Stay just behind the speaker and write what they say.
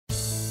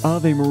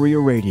Ave Maria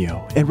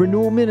Radio and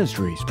Renewal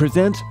Ministries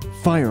presents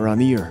Fire on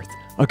the Earth,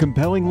 a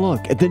compelling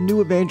look at the new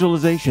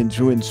evangelization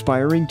through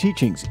inspiring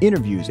teachings,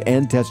 interviews,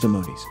 and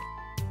testimonies.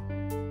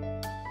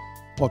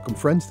 Welcome,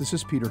 friends. This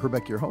is Peter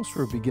Herbeck, your host.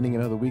 We're beginning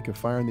another week of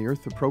Fire on the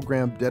Earth, a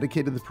program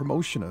dedicated to the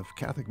promotion of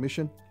Catholic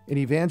mission and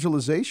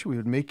evangelization.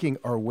 We've been making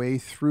our way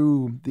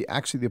through the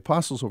Acts of the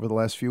Apostles over the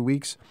last few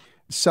weeks,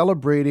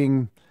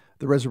 celebrating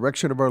the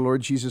resurrection of our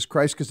Lord Jesus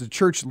Christ, because the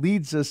church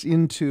leads us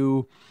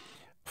into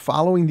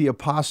following the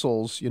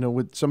apostles,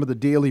 with some of the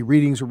daily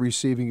readings we're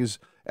receiving is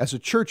as a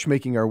church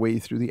making our way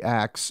through the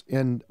Acts.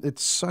 And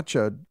it's such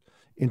a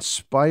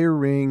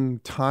inspiring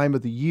time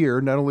of the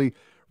year, not only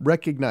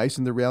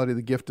recognizing the reality of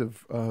the gift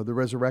of the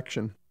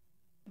resurrection,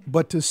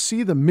 but to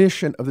see the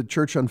mission of the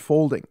church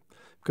unfolding.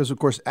 Because, of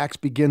course, Acts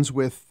begins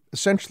with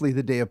essentially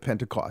the day of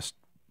Pentecost,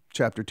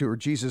 chapter 2, or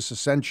Jesus'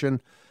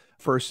 ascension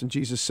first, and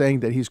Jesus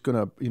saying that he's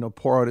going to,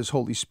 pour out his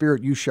Holy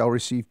Spirit. You shall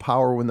receive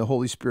power when the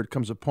Holy Spirit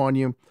comes upon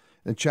you.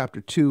 And chapter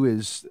 2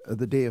 is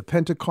the day of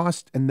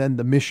Pentecost, and then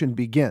the mission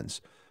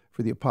begins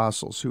for the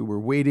apostles who were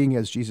waiting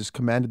as Jesus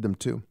commanded them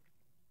to.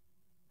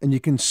 And you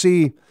can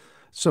see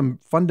some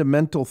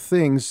fundamental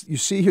things. You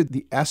see here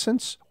the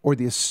essence or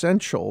the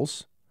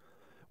essentials,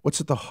 what's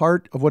at the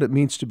heart of what it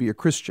means to be a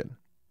Christian,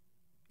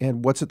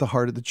 and what's at the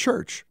heart of the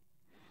church.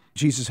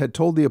 Jesus had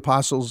told the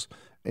apostles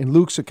in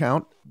Luke's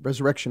account,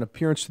 resurrection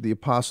appearance to the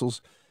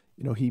apostles,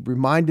 he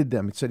reminded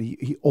them, it said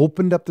he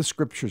opened up the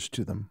scriptures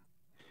to them.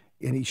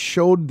 And he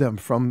showed them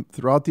from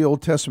throughout the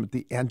Old Testament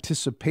the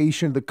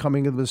anticipation of the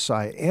coming of the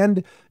Messiah.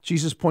 And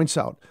Jesus points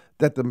out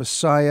that the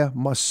Messiah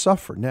must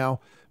suffer. Now,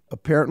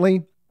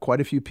 apparently,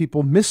 quite a few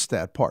people missed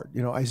that part.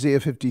 Isaiah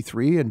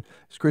 53, and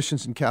as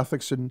Christians and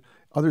Catholics and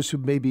others who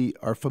maybe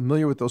are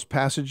familiar with those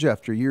passages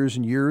after years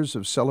and years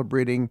of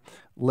celebrating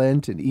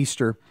Lent and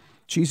Easter,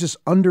 Jesus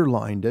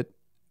underlined it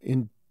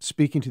in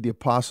speaking to the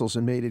apostles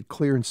and made it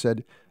clear and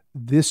said,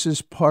 this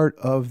is part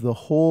of the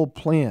whole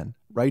plan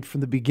right from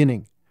the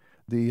beginning.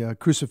 The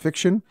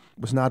crucifixion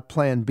was not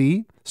plan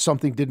B.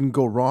 Something didn't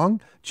go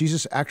wrong.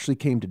 Jesus actually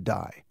came to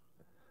die.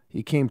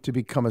 He came to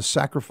become a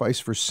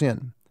sacrifice for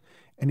sin.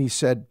 And he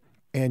said,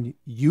 and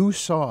you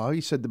saw, he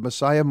said, the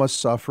Messiah must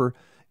suffer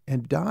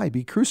and die,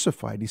 be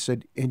crucified. He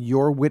said, and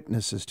you're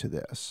witnesses to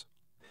this,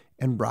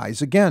 and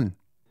rise again.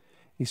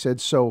 He said,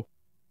 so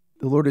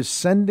the Lord is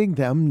sending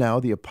them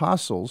now, the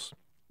apostles,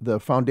 the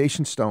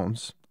foundation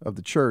stones of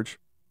the church,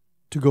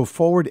 to go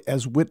forward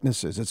as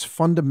witnesses. It's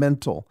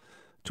fundamental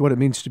to what it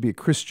means to be a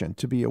Christian,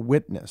 to be a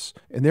witness.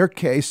 In their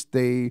case,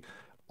 they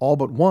all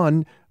but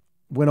one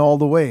went all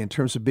the way in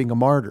terms of being a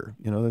martyr.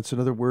 That's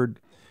another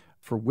word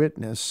for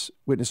witness.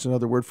 Witness,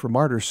 another word for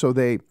martyr. So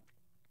they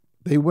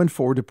went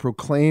forward to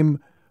proclaim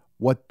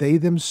what they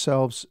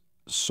themselves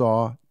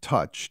saw,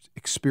 touched,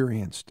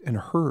 experienced, and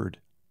heard.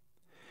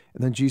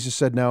 And then Jesus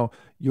said, now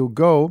you'll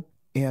go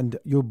and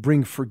you'll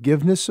bring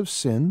forgiveness of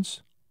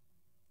sins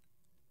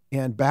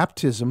and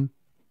baptism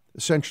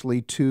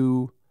essentially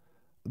to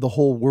the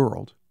whole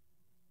world.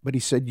 But he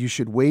said, you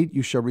should wait,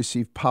 you shall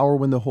receive power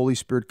when the Holy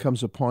Spirit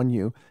comes upon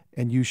you,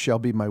 and you shall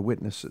be my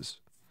witnesses.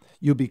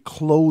 You'll be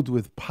clothed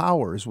with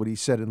power, is what he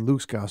said in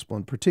Luke's gospel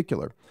in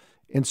particular.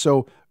 And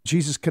so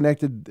Jesus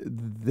connected,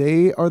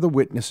 they are the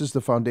witnesses, the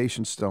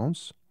foundation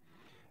stones.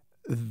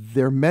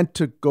 They're meant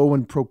to go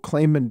and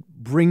proclaim and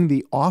bring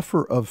the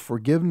offer of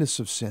forgiveness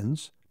of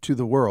sins to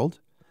the world.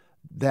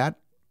 That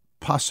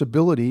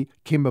possibility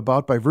came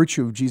about by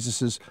virtue of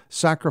Jesus'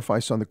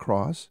 sacrifice on the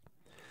cross,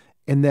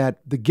 and that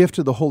the gift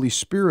of the Holy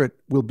Spirit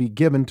will be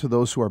given to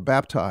those who are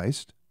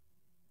baptized,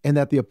 and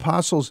that the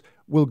apostles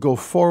will go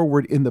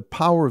forward in the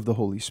power of the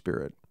Holy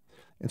Spirit.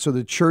 And so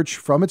the church,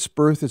 from its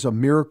birth, is a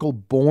miracle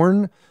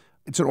born.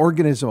 It's an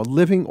organism, a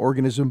living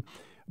organism,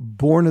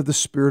 born of the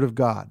Spirit of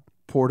God,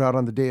 poured out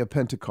on the day of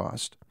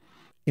Pentecost.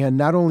 And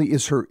not only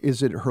is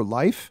it her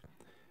life,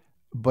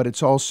 but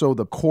it's also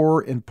the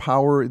core and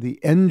power, the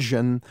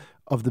engine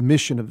of the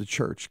mission of the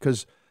church.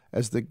 Because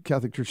as the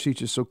Catholic Church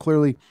teaches so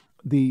clearly,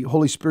 the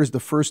Holy Spirit is the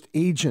first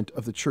agent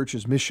of the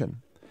church's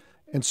mission.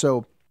 And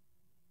so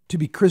to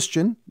be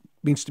Christian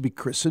means to be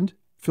christened,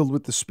 filled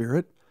with the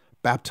Spirit,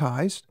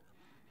 baptized,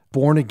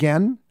 born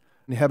again,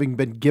 and having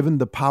been given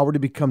the power to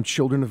become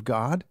children of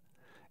God.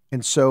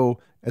 And so,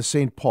 as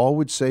St. Paul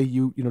would say,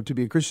 to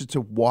be a Christian,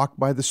 to walk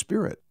by the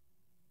Spirit,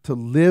 to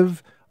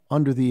live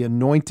under the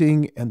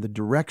anointing and the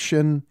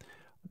direction,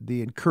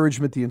 the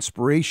encouragement, the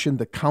inspiration,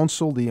 the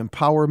counsel, the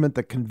empowerment,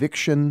 the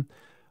conviction,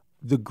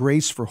 the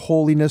grace for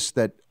holiness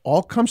that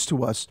all comes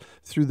to us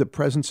through the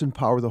presence and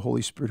power of the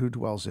Holy Spirit who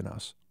dwells in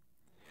us.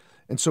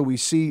 And so we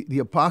see the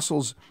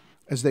apostles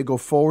as they go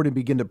forward and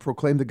begin to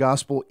proclaim the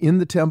gospel in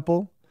the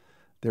temple.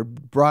 They're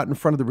brought in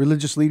front of the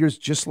religious leaders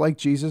just like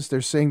Jesus.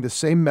 They're saying the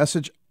same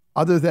message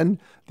other than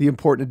the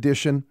important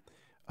addition.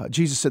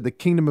 Jesus said the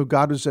kingdom of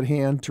God was at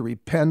hand, to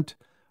repent.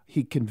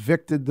 He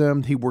convicted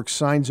them. He worked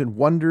signs and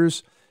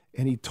wonders.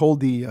 And he told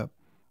the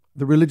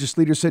religious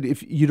leader, said,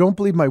 if you don't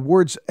believe my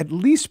words, at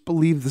least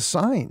believe the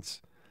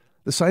signs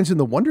and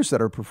the wonders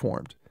that are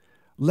performed.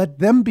 Let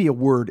them be a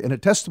word and a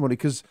testimony,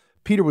 because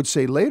Peter would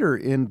say later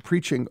in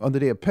preaching on the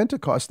day of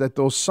Pentecost that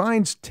those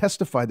signs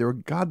testified, they were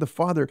God the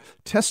Father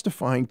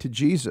testifying to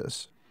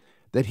Jesus,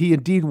 that he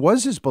indeed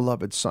was his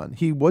beloved Son.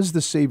 He was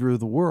the Savior of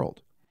the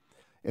world.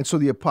 And so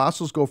the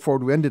apostles go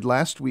forward. We ended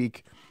last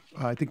week,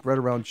 I think right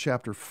around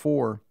chapter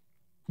 4,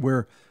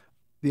 where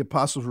the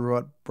apostles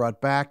were brought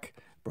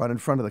in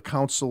front of the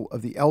council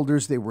of the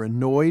elders. They were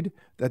annoyed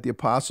that the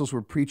apostles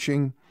were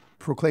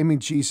proclaiming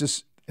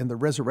Jesus and the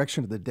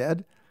resurrection of the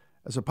dead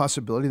as a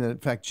possibility, that in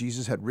fact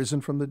Jesus had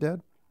risen from the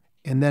dead.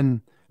 And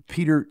then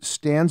Peter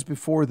stands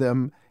before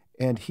them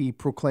and he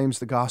proclaims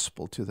the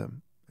gospel to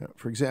them.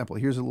 For example,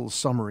 here's a little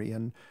summary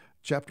in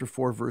chapter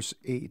 4, verse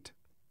 8.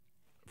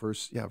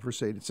 Verse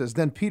 8, it says,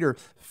 "Then Peter,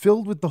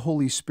 filled with the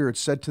Holy Spirit,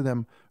 said to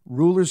them,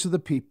 'Rulers of the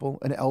people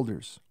and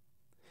elders,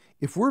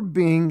 if we're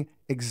being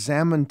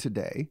examined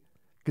today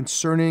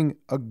concerning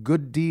a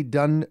good deed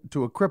done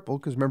to a cripple,'"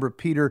 because remember,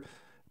 Peter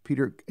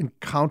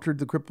encountered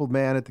the crippled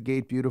man at the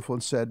gate, beautiful,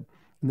 and said,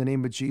 "In the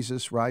name of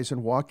Jesus, rise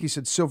and walk." He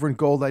said, "Silver and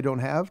gold I don't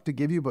have to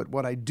give you, but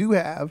what I do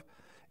have,"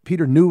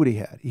 Peter knew what he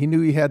had. He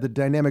knew he had the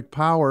dynamic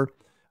power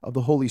of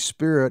the Holy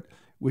Spirit,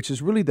 which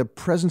is really the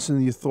presence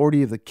and the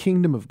authority of the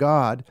kingdom of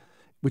God,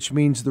 which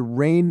means the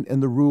reign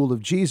and the rule of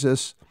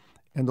Jesus.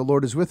 And the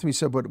Lord is with me. He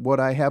said, "But what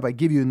I have I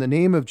give you in the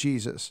name of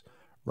Jesus.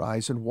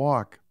 Rise and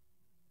walk."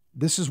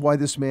 This is why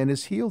this man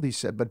is healed, he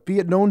said. "But be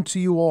it known to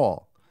you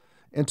all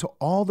and to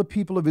all the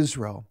people of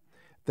Israel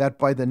that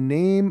by the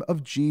name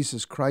of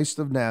Jesus Christ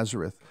of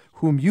Nazareth,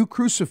 whom you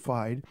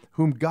crucified,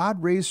 whom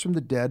God raised from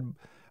the dead,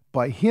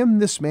 by him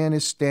this man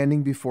is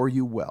standing before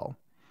you well."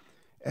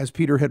 As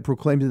Peter had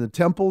proclaimed in the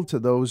temple to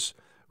those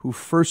who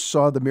first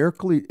saw the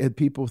miracle, and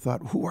people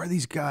thought, "Who are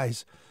these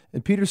guys?"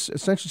 And Peter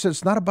essentially said,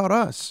 "It's not about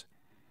us.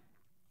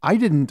 I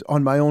didn't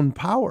on my own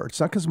power. It's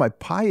not because of my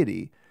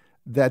piety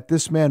that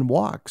this man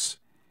walks.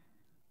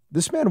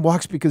 This man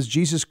walks because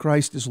Jesus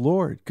Christ is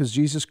Lord, because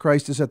Jesus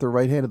Christ is at the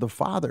right hand of the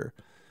Father,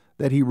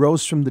 that he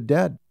rose from the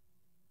dead.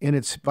 And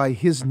it's by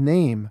his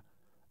name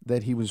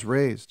that he was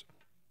raised."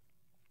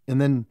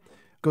 And then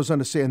goes on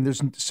to say, "And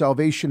there's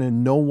salvation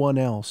in no one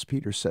else,"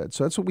 Peter said.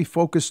 So that's what we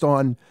focused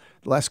on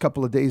the last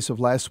couple of days of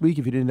last week.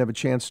 If you didn't have a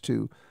chance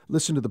to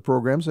listen to the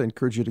programs, I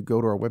encourage you to go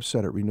to our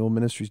website at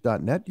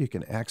renewalministries.net. You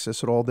can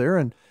access it all there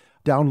and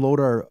download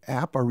our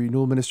app. Our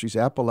Renewal Ministries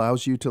app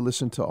allows you to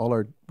listen to all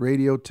our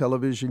radio,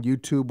 television,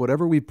 YouTube,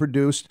 whatever we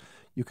produced,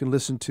 you can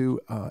listen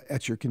to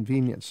at your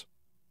convenience.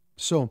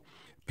 So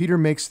Peter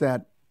makes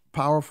that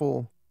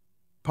powerful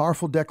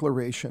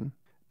declaration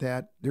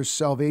that there's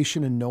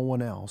salvation in no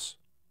one else.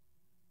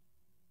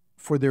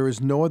 "For there is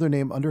no other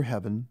name under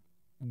heaven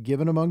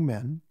given among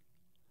men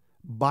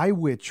by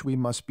which we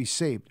must be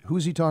saved."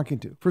 Who's he talking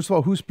to? First of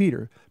all, who's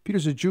Peter?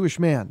 Peter's a Jewish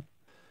man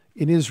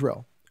in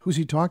Israel. Who's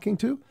he talking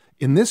to?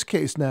 In this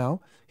case now,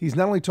 he's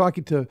not only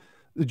talking to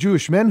the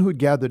Jewish men who had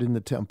gathered in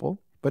the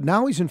temple, but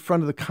now he's in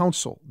front of the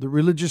council, the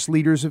religious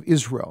leaders of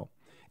Israel.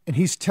 And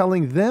he's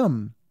telling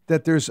them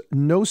that there's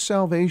no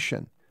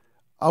salvation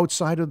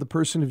outside of the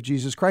person of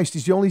Jesus Christ.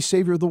 He's the only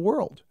Savior of the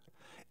world.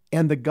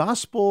 And the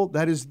gospel,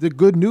 that is the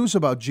good news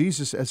about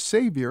Jesus as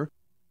Savior,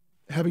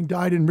 having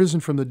died and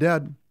risen from the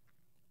dead,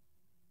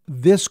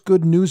 this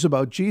good news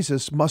about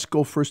Jesus must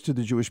go first to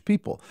the Jewish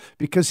people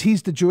because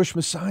he's the Jewish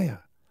Messiah.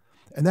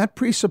 And that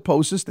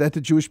presupposes that the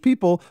Jewish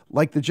people,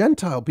 like the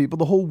Gentile people,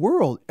 the whole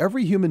world,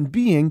 every human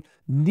being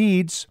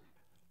needs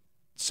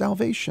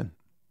salvation,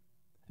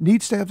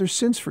 needs to have their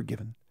sins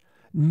forgiven,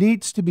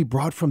 needs to be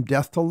brought from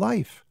death to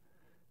life,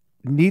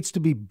 needs to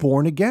be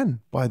born again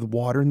by the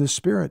water and the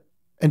Spirit,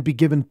 and be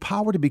given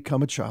power to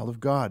become a child of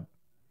God.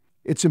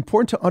 It's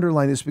important to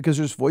underline this because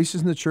there's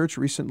voices in the church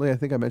recently. I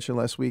think I mentioned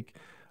last week,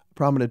 a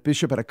prominent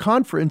bishop at a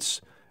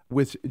conference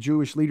with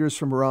Jewish leaders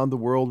from around the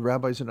world,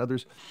 rabbis and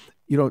others,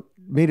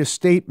 made a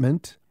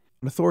statement,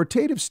 an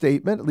authoritative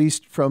statement, at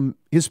least from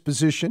his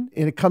position,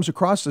 and it comes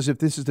across as if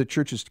this is the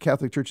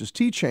Catholic Church's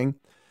teaching,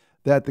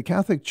 that the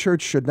Catholic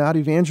Church should not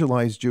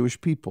evangelize Jewish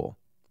people,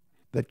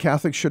 that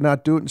Catholics should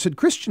not do it, and said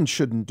Christians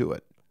shouldn't do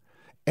it,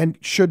 and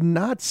should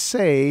not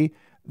say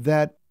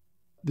that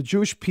the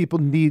Jewish people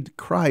need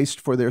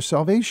Christ for their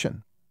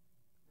salvation.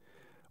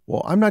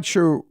 Well, I'm not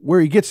sure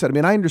where he gets that. I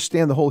mean, I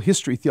understand the whole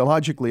history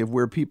theologically of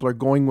where people are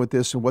going with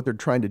this and what they're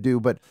trying to do,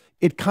 but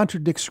it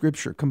contradicts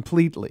Scripture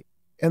completely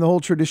and the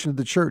whole tradition of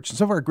the church. And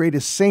some of our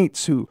greatest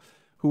saints who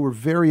were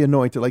very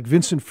anointed, like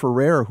Vincent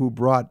Ferrer, who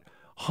brought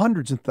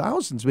hundreds and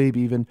thousands, maybe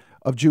even,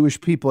 of Jewish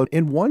people.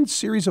 In one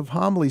series of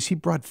homilies, he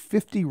brought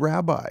 50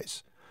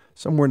 rabbis,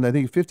 somewhere in, I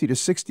think, 50 to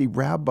 60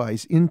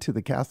 rabbis into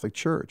the Catholic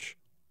Church.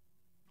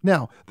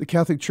 Now, the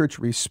Catholic Church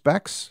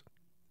respects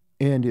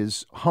and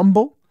is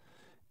humble,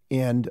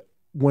 and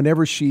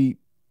whenever she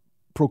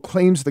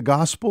proclaims the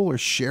gospel or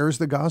shares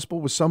the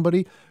gospel with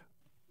somebody,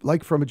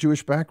 like from a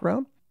Jewish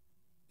background,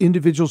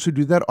 individuals who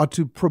do that ought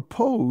to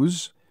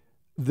propose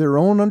their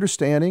own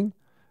understanding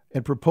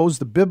and propose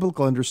the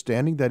biblical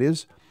understanding, that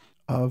is,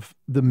 of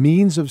the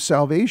means of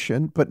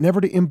salvation, but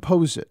never to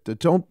impose it.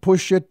 Don't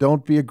push it.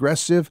 Don't be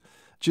aggressive.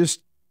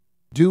 Just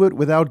Do it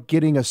without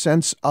getting a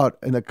sense out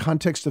in the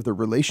context of the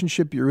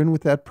relationship you're in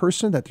with that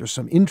person, that there's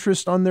some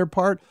interest on their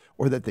part,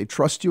 or that they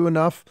trust you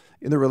enough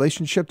in the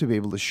relationship to be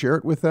able to share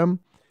it with them.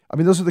 I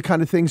mean, those are the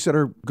kind of things that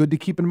are good to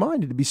keep in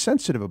mind and to be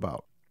sensitive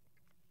about.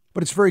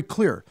 But it's very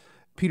clear.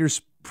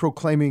 Peter's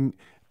proclaiming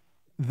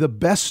the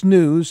best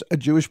news a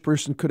Jewish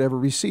person could ever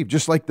receive,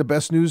 just like the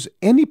best news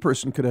any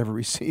person could ever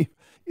receive,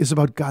 is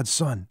about God's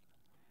Son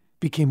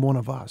became one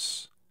of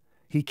us.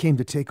 He came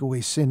to take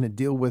away sin and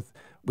deal with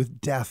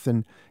death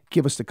and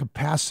give us the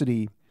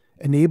capacity,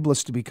 enable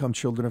us to become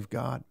children of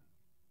God.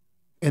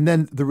 And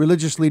then the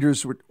religious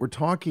leaders were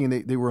talking,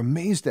 and they were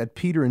amazed at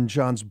Peter and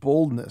John's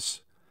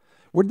boldness.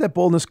 Where did that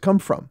boldness come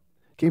from?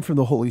 It came from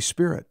the Holy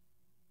Spirit.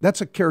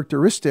 That's a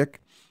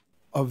characteristic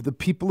of the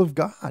people of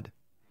God.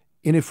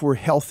 And if we're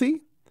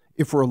healthy,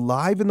 if we're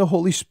alive in the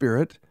Holy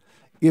Spirit,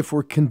 if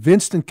we're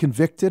convinced and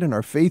convicted and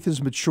our faith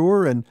is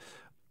mature and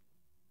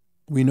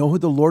we know who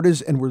the Lord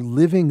is and we're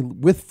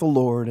living with the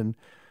Lord and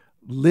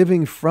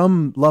living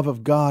from love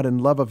of God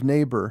and love of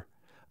neighbor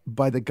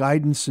by the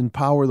guidance and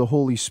power of the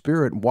Holy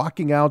Spirit,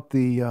 walking out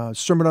the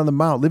Sermon on the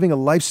Mount, living a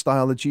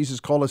lifestyle that Jesus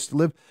called us to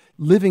live,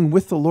 living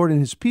with the Lord and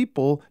his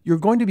people, you're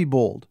going to be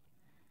bold.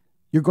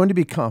 You're going to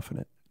be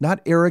confident,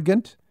 not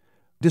arrogant,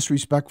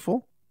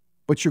 disrespectful,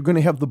 but you're going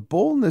to have the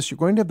boldness. You're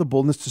going to have the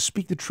boldness to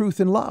speak the truth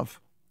in love.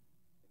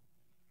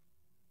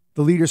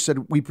 The leader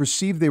said, we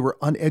perceived they were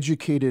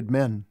uneducated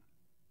men.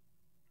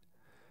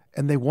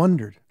 And they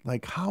wondered,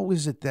 like, how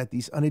is it that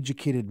these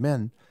uneducated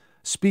men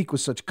speak with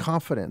such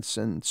confidence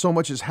and so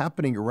much is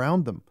happening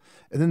around them?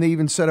 And then they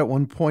even said at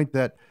one point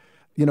that,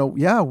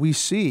 we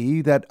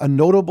see that a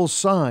notable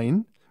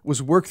sign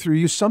was worked through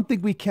you,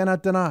 something we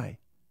cannot deny.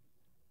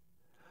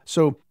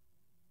 So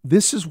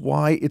this is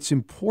why it's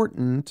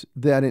important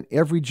that in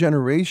every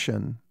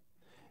generation,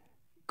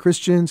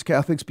 Christians,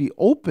 Catholics be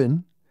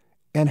open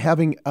and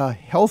having a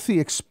healthy,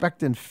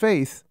 expectant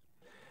faith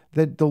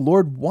that the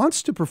Lord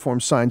wants to perform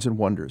signs and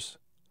wonders,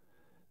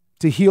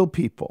 to heal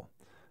people,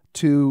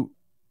 to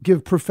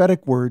give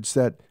prophetic words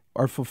that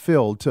are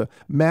fulfilled, to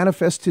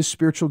manifest his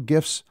spiritual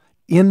gifts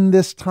in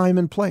this time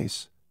and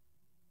place.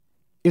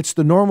 It's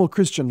the normal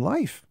Christian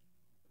life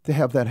to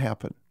have that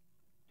happen,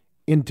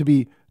 and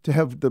to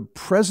have the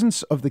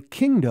presence of the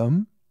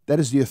kingdom, that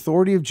is the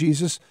authority of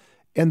Jesus,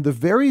 and the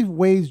very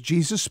ways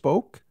Jesus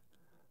spoke,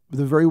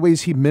 the very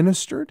ways he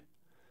ministered,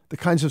 the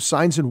kinds of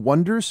signs and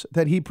wonders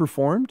that he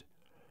performed,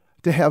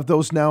 to have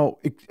those now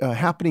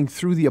happening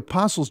through the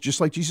apostles, just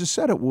like Jesus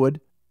said it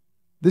would.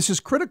 This is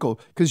critical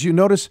because you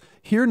notice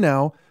here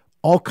now,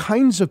 all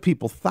kinds of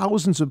people,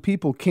 thousands of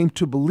people came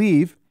to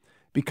believe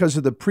because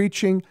of the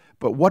preaching.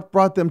 But what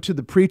brought them to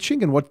the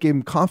preaching and what gave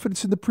them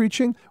confidence in the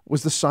preaching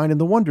was the sign and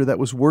the wonder that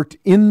was worked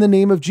in the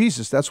name of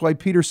Jesus. That's why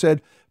Peter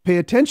said, pay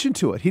attention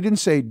to it. He didn't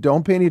say,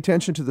 don't pay any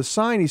attention to the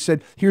sign. He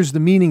said, here's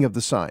the meaning of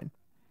the sign.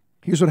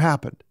 Here's what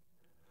happened.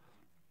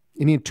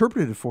 And he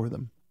interpreted it for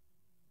them.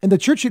 And the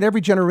church in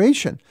every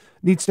generation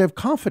needs to have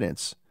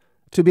confidence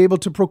to be able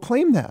to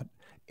proclaim that.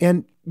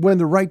 And when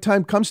the right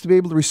time comes to be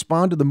able to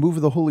respond to the move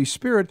of the Holy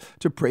Spirit,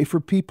 to pray for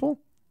people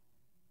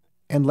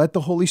and let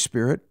the Holy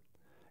Spirit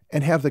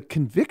and have the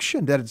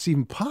conviction that it's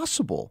even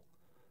possible,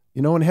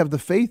 and have the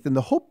faith and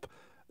the hope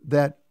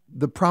that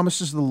the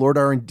promises of the Lord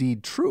are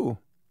indeed true.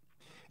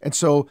 And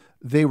so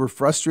they were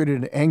frustrated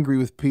and angry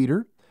with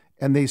Peter,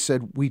 and they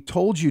said, we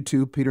told you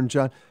to, Peter and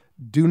John,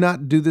 do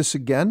not do this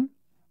again.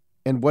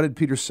 And what did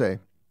Peter say?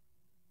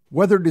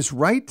 Whether it is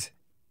right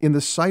in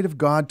the sight of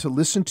God to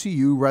listen to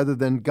you rather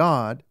than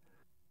God,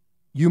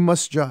 you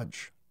must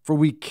judge. For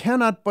we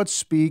cannot but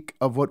speak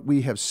of what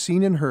we have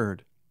seen and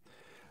heard.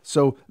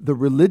 So the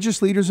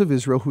religious leaders of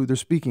Israel who they're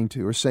speaking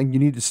to are saying you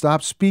need to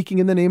stop speaking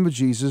in the name of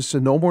Jesus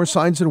and no more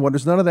signs and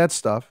wonders, none of that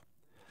stuff.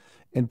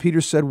 And Peter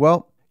said,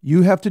 well,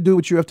 you have to do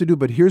what you have to do,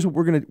 but here's what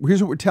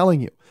we're telling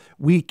you.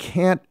 We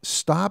can't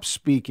stop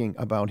speaking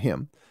about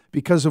him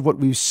because of what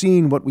we've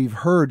seen, what we've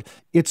heard.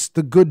 It's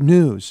the good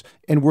news,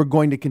 and we're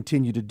going to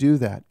continue to do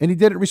that. And he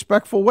did it in a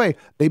respectful way.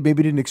 They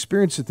maybe didn't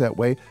experience it that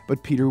way,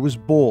 but Peter was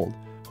bold.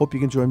 Hope you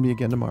can join me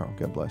again tomorrow.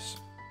 God bless.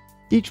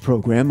 Each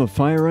program of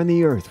Fire on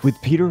the Earth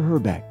with Peter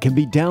Herbeck can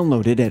be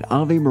downloaded at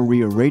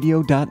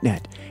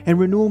AveMariaRadio.net and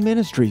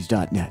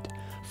RenewalMinistries.net.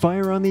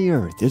 Fire on the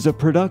Earth is a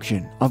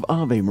production of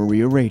Ave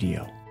Maria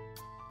Radio.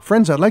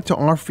 Friends, I'd like to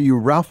offer you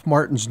Ralph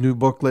Martin's new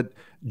booklet,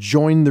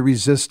 Join the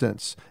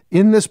Resistance.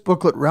 In this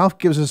booklet, Ralph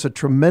gives us a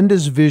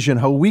tremendous vision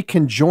how we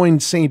can join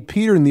St.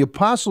 Peter and the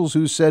apostles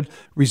who said,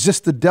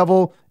 resist the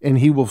devil and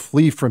he will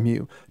flee from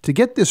you. To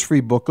get this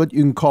free booklet,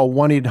 you can call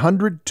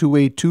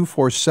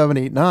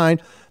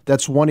 1-800-282-4789.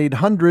 That's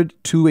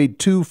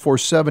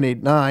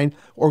 1-800-282-4789.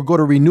 Or go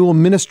to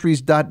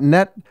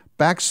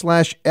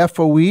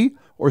renewalministries.net/FOE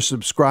or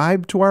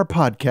subscribe to our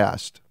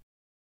podcast.